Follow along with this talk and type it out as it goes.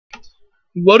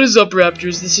What is up,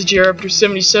 Raptors? This is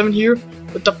JRaptor77 here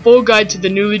with the full guide to the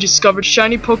newly discovered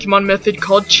shiny Pokemon method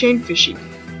called chain fishing.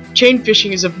 Chain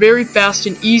fishing is a very fast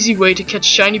and easy way to catch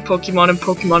shiny Pokemon in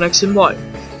Pokemon X and Y.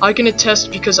 I can attest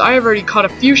because I have already caught a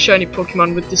few shiny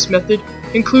Pokemon with this method,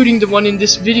 including the one in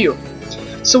this video.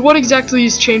 So what exactly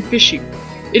is chain fishing?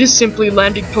 It is simply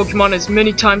landing Pokemon as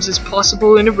many times as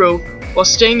possible in a row while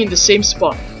staying in the same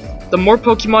spot. The more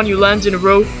Pokemon you land in a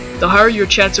row, the higher your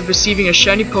chance of receiving a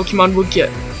shiny Pokemon will get.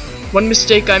 One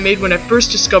mistake I made when I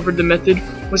first discovered the method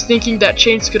was thinking that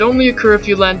chains could only occur if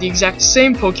you land the exact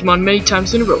same Pokemon many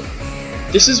times in a row.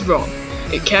 This is wrong.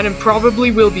 It can and probably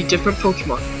will be different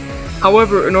Pokemon.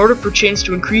 However, in order for chains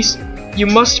to increase, you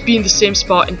must be in the same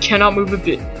spot and cannot move a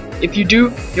bit. If you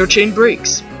do, your chain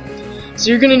breaks.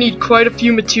 So you're going to need quite a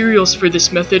few materials for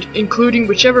this method, including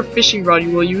whichever fishing rod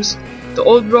you will use, the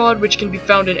old rod which can be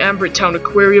found in Ambrit Town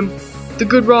Aquarium, the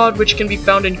good rod which can be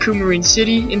found in Coumarine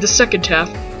City in the second half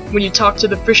when you talk to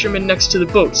the fishermen next to the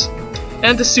boats,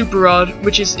 and the super rod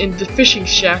which is in the fishing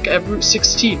shack at Route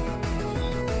 16.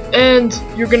 And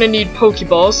you're gonna need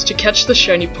Pokeballs to catch the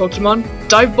shiny Pokemon.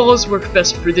 Dive balls work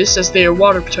best for this as they are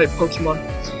water type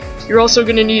Pokemon. You're also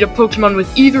gonna need a Pokemon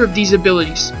with either of these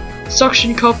abilities,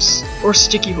 Suction Cups or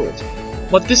Sticky Hold.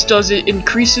 What this does, it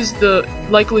increases the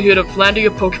likelihood of landing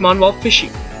a Pokemon while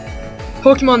fishing.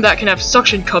 Pokemon that can have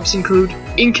Suction Cups include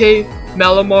Inkay,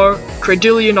 Malamar,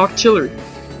 Cradily, and Octillery.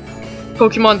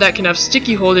 Pokemon that can have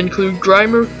Sticky Hold include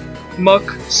Grimer, Muck,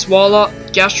 Swalot,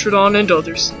 Gastrodon, and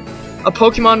others. A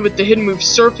Pokemon with the hidden move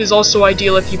Surf is also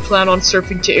ideal if you plan on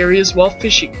surfing to areas while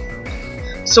fishing.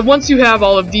 So once you have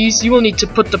all of these, you will need to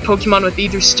put the Pokemon with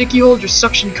either Sticky Hold or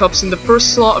Suction Cups in the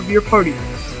first slot of your party.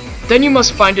 Then you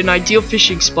must find an ideal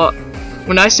fishing spot.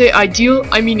 When I say ideal,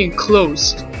 I mean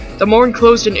enclosed. The more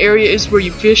enclosed an area is where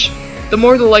you fish, the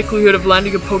more the likelihood of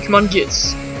landing a Pokemon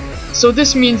gets. So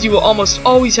this means you will almost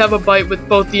always have a bite with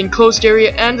both the enclosed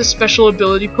area and the special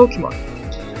ability Pokemon.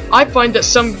 I find that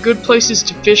some good places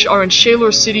to fish are in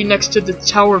Shailor City next to the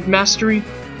Tower of Mastery,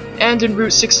 and in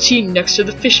Route 16 next to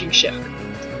the fishing shack.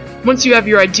 Once you have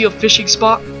your ideal fishing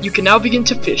spot, you can now begin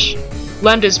to fish.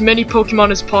 Land as many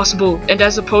Pokemon as possible, and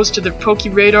as opposed to the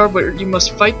Pokeradar where you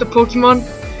must fight the Pokemon,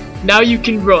 now you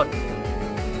can run.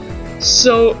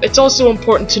 So it's also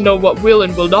important to know what will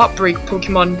and will not break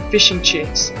Pokemon fishing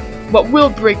chains. What will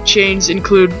break chains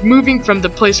include moving from the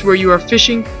place where you are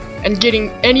fishing and getting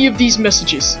any of these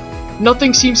messages.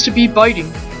 Nothing seems to be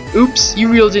biting. Oops,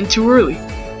 you reeled in too early.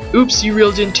 Oops, you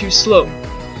reeled in too slow.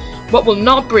 What will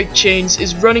not break chains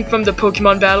is running from the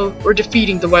Pokemon battle or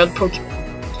defeating the wild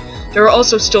Pokemon. There are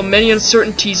also still many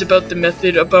uncertainties about the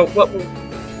method about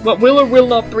what will or will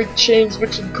not break chains,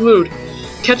 which include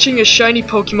catching a shiny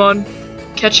Pokemon,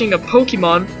 catching a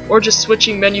Pokemon, or just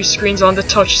switching menu screens on the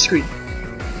touch screen.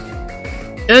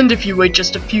 And if you wait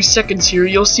just a few seconds here,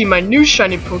 you'll see my new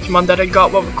shiny Pokemon that I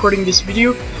got while recording this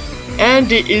video,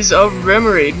 and it is a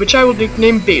Remoraid, which I will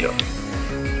nickname Beta.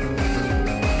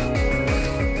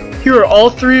 Here are all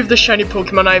three of the shiny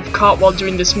Pokemon I have caught while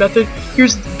doing this method.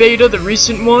 Here's Beta, the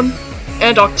recent one,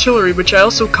 and Octillery, which I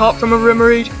also caught from a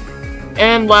Remoraid,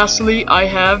 and lastly I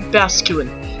have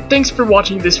Basculin. Thanks for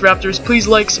watching this, Raptors. Please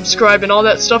like, subscribe, and all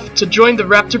that stuff to join the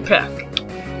Raptor Pack.